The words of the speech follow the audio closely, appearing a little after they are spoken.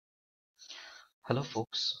Hello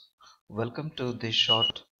folks, welcome to this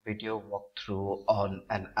short video walkthrough on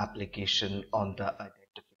an application on the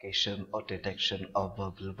identification or detection of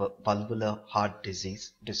valvular heart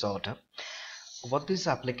disease disorder. What this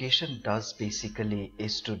application does basically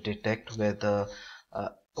is to detect whether uh,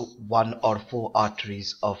 one or four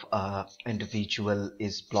arteries of an individual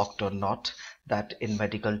is blocked or not. That in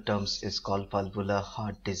medical terms is called valvular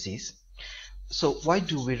heart disease. So why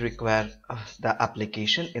do we require the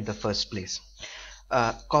application in the first place?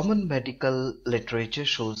 Common medical literature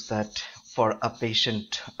shows that for a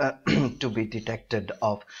patient to be detected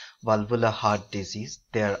of valvular heart disease,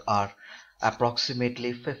 there are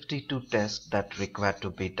approximately 52 tests that require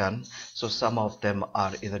to be done. So some of them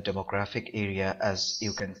are in the demographic area, as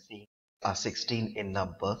you can see, are 16 in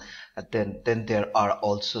number. Then there are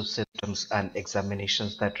also symptoms and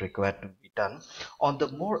examinations that require to be done. On the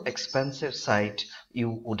more expensive side,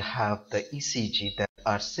 you would have the ECG that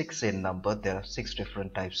are 6 in number. There are 6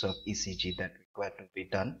 different types of ECG that require to be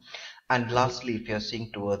done. And lastly, if you're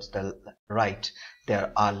seeing towards the right,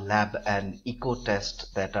 there are lab and echo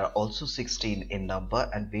tests that are also 16 in number,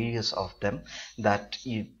 and various of them that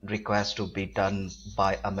requires to be done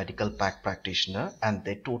by a medical practitioner, and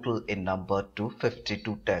they total in number to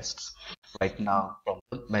 52 tests right now from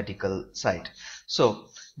the medical side. So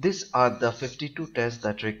these are the 52 tests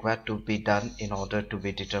that require to be done in order to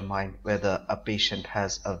be determined whether a patient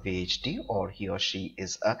has a VHD or he or she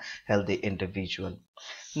is a healthy individual.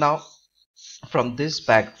 Now, from this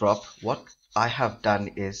backdrop, what I have done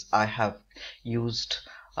is I have used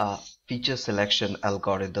feature selection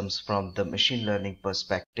algorithms from the machine learning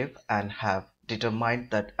perspective and have determined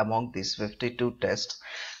that among these 52 tests,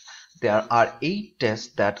 there are 8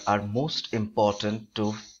 tests that are most important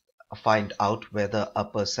to find out whether a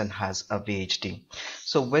person has a VHD.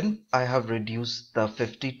 So when I have reduced the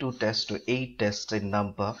 52 tests to 8 tests in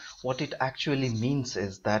number, what it actually means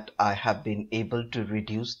is that I have been able to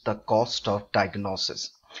reduce the cost of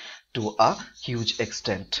diagnosis to a huge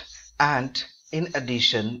extent. And in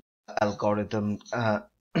addition, algorithm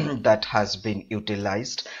that has been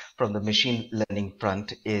utilized from the machine learning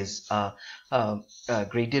front is a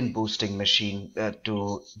gradient boosting machine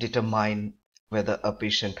to determine whether a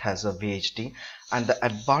patient has a VHD. And the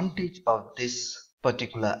advantage of this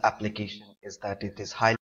particular application is that it is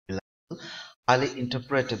highly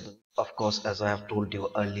interpretable. Of course, as I have told you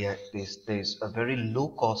earlier, there's a very low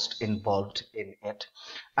cost involved in it.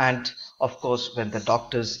 And of course, when the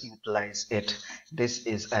doctors utilize it, this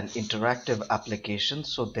is an interactive application.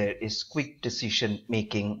 So there is quick decision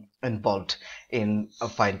making involved in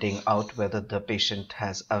finding out whether the patient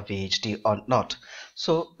has a VHD or not.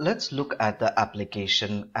 So let's look at the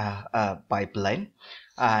application pipeline.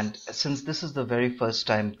 And since this is the very first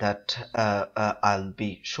time that I'll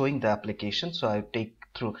be showing the application, so I'll take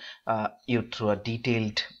through you through a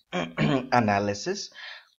detailed analysis.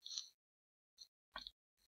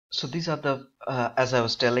 So these are the, as I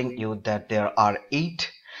was telling you, that there are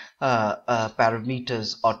 8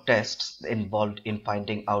 parameters or tests involved in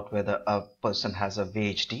finding out whether a person has a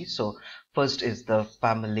VHD. So first is the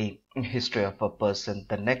family history of a person.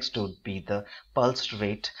 The next would be the pulse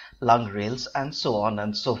rate, lung rails, and so on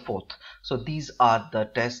and so forth. So these are the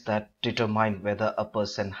tests that determine whether a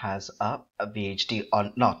person has a VHD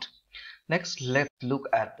or not. Next, let's look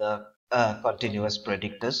at the continuous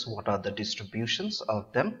predictors. What are the distributions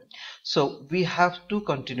of them? So we have 2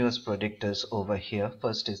 continuous predictors over here.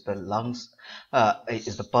 First is the lungs,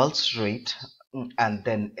 is the pulse rate, and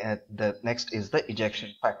then the next is the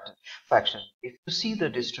ejection fraction. If you see the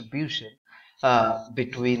distribution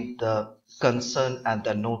between the concern and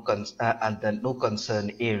the no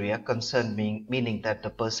concern area, concern meaning that the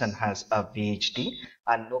person has a VHD,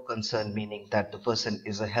 and no concern meaning that the person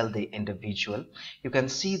is a healthy individual, you can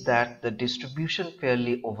see that the distribution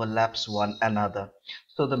fairly overlaps one another.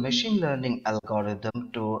 So the machine learning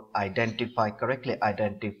algorithm to correctly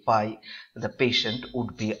identify the patient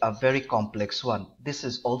would be a very complex one. This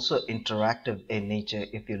is also interactive in nature.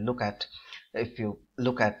 If you look at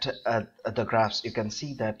the graphs, you can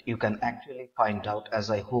see that you can actually find out, as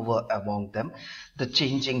I hover among them, the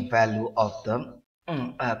changing value of the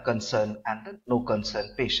concern and the no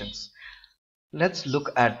concern patients. Let's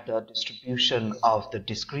look at the distribution of the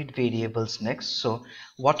discrete variables next. So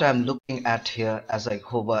what I'm looking at here as I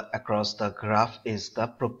hover across the graph is the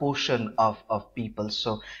proportion of people.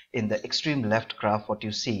 So in the extreme left graph, what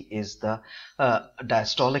you see is the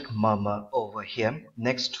diastolic murmur over here.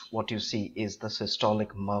 Next, what you see is the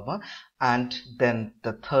systolic murmur. And then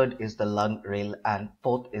the third is the lung rail, and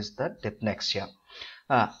fourth is the dyspnea.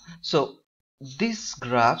 So these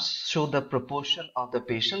graphs show the proportion of the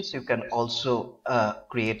patients. You can also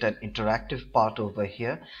create an interactive part over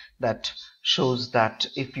here that shows that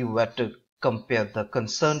if you were to compare the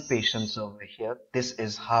concerned patients over here, this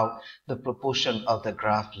is how the proportion of the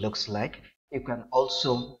graph looks like. You can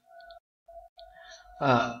also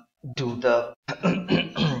uh, do the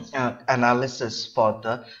analysis for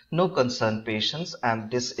the no concern patients,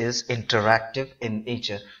 and this is interactive in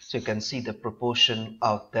nature, so you can see the proportion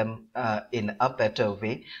of them in a better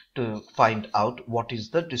way to find out what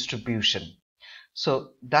is the distribution.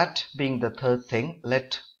 So that being the third thing,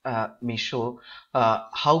 let me show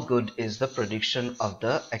how good is the prediction of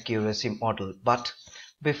the accuracy model. But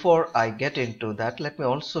before I get into that, let me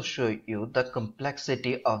also show you the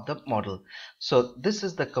complexity of the model. So this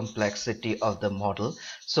is the complexity of the model.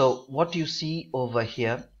 So what you see over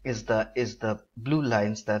here is the blue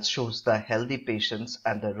lines that shows the healthy patients,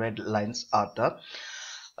 and the red lines are the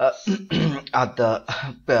uh, are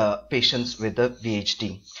the patients with the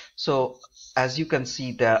VHD. So as you can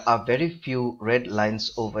see, there are very few red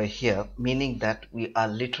lines over here, meaning that we are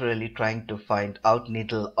literally trying to find out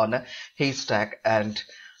needle on a haystack, and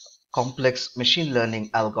complex machine learning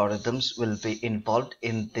algorithms will be involved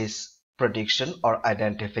in this prediction or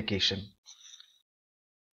identification.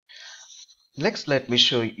 Next, let me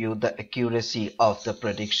show you the accuracy of the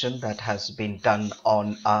prediction that has been done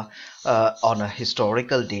on a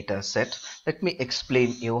historical data set. Let me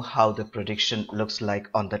explain you how the prediction looks like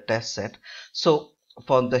on the test set. So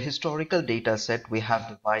for the historical data set, we have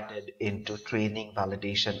divided into training,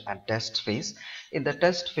 validation, and test phase. In the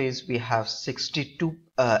test phase, we have 62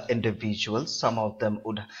 individuals. Some of them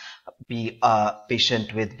would be a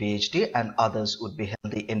patient with VHD, and others would be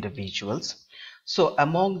healthy individuals. So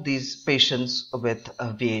among these patients with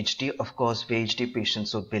VHD, of course, VHD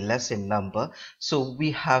patients would be less in number. So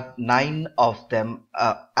we have 9 of them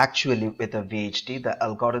actually with a VHD. The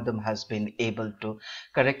algorithm has been able to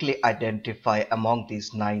correctly identify among these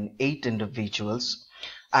 8 individuals.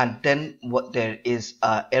 And then what there is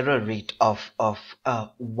a error rate of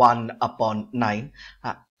 1 upon 9,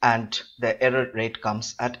 and the error rate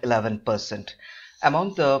comes at 11%.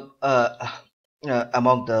 Among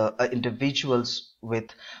the individuals with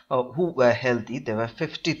who were healthy, there were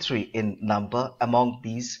 53 in number. Among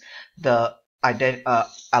these, the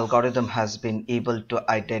algorithm has been able to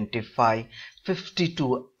identify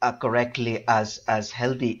 52 correctly as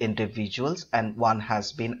healthy individuals, and one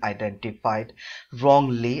has been identified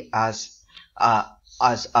wrongly uh,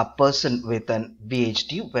 as a person with an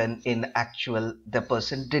VHD, when in actual the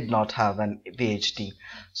person did not have an VHD.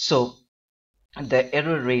 So the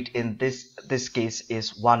error rate in this case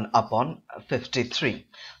is 1 upon 53.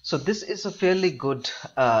 So this is a fairly good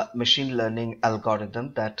machine learning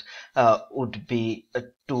algorithm that would be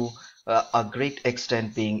to a great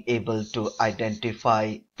extent being able to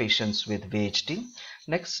identify patients with VHD.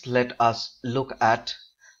 Next, let us look at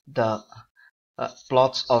the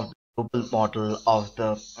plots of global model of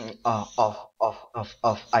the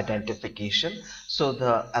of identification. So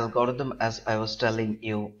the algorithm, as I was telling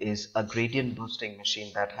you, is a gradient boosting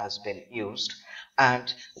machine that has been used.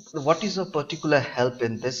 And what is a particular help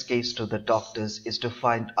in this case to the doctors is to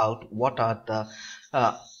find out what are the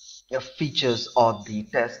uh, features or the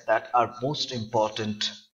tests that are most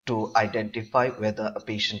important to identify whether a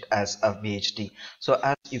patient has a VHD. So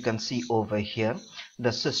as you can see over here, the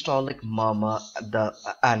systolic murmur, the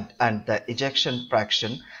and the ejection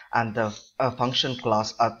fraction, and the function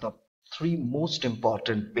class are the three most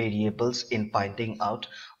important variables in finding out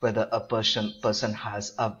whether a person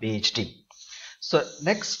has a VHD. So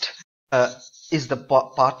next is the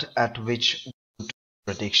part at which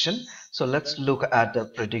prediction. So let's look at the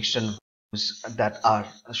prediction that are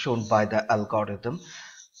shown by the algorithm.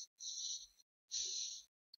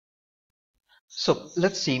 So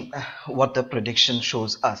let's see what the prediction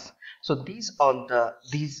shows us. So these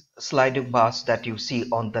sliding bars that you see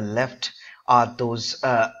on the left are those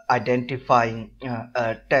identifying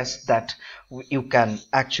tests that you can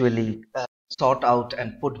actually sort out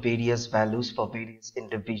and put various values for various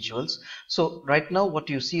individuals. So right now what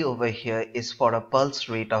you see over here is for a pulse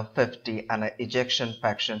rate of 50 and an ejection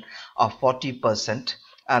fraction of 40%,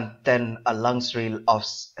 and then a lungs rate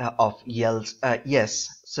of yells, yes,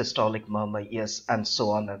 systolic murmur, yes, and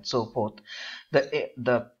so on and so forth.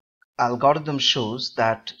 The algorithm shows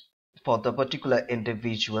that for the particular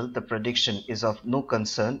individual, the prediction is of no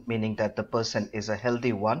concern, meaning that the person is a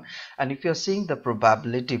healthy one. And if you're seeing the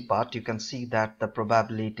probability part, you can see that the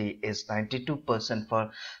probability is 92%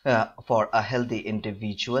 for a healthy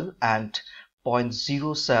individual, and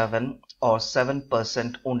 0.07 or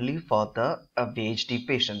 7% only for the VHD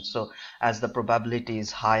patient. So as the probability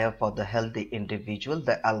is higher for the healthy individual,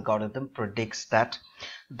 the algorithm predicts that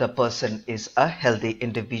the person is a healthy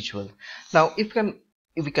individual. Now, if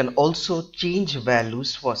we can also change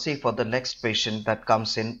values for, say, for the next patient that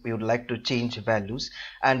comes in, we would like to change values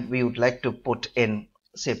and we would like to put in,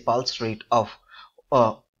 say, pulse rate of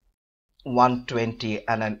uh, 120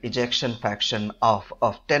 and an ejection fraction of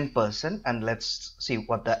 10%, and let's see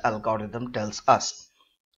what the algorithm tells us.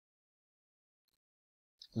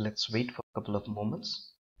 Let's wait for a couple of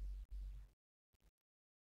moments.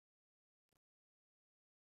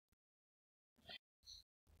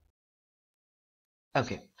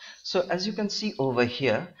 Okay, so as you can see over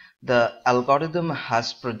here, the algorithm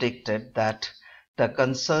has predicted that the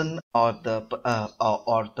concern or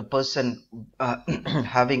or the person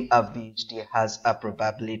having a VHD has a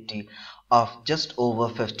probability of just over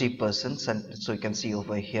 50%, and so you can see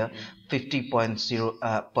over here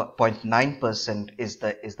 50.09% is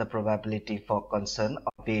the probability for concern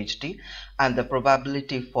of VHD, and the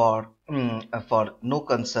probability for no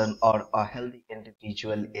concern or a healthy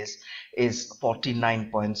individual is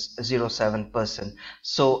 49.07%.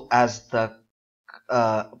 So as the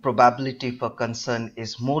probability for concern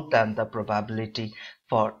is more than the probability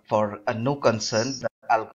for a no concern, the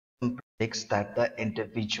algorithm predicts that the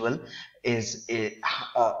individual is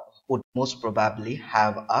would most probably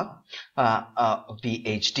have a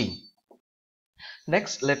VHD.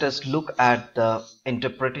 Next, let us look at the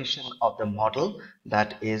interpretation of the model,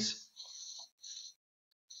 that is,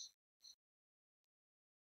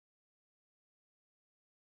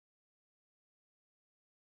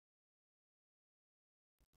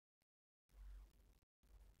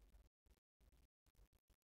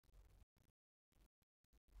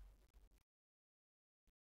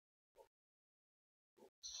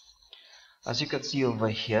 as you can see over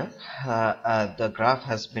here, the graph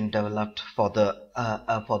has been developed for the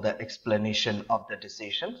explanation of the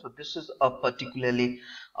decision. So this is a particularly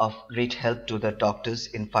of great help to the doctors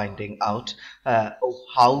in finding out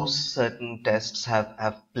how certain tests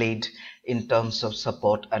have played in terms of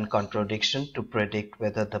support and contradiction to predict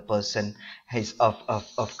whether the person is of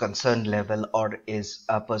concern level or is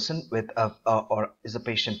a person with or is a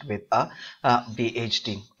patient with a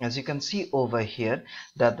VHD. As you can see over here,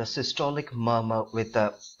 that the systolic murmur with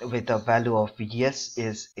a value of yes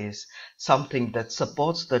is something that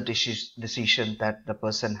supports the decision that the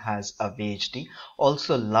person has a VHD.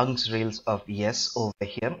 Also, lungs rails of yes over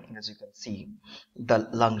here. As you can see, the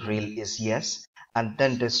lung rail is yes, and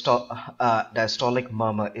then diastolic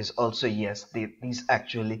murmur is also yes. These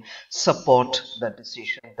actually support the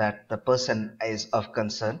decision that the person is of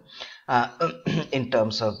concern uh, in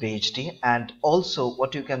terms of VHD. And also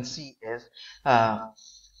what you can see is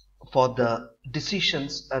for the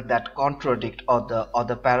decisions that contradict, or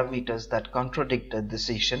the parameters that contradict the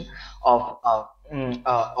decision of of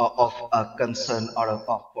a concern or of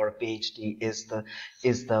for a PhD is the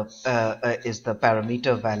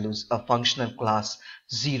parameter values of functional class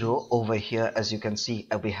 0 over here. As you can see,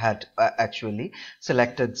 we had actually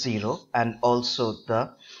selected 0, and also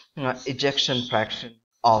the ejection fraction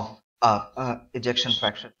of ejection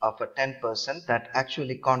fraction of a 10% that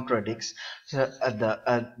actually contradicts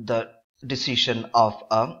the decision of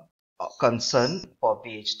concern for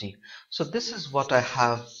PhD. So this is what I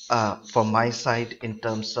have from my side in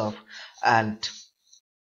terms of and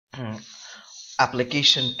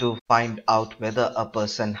application to find out whether a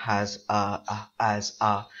person has a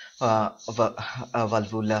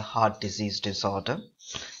valvular heart disease disorder.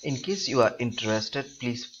 In case you are interested,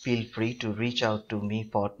 please feel free to reach out to me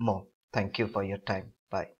for more. Thank you for your time.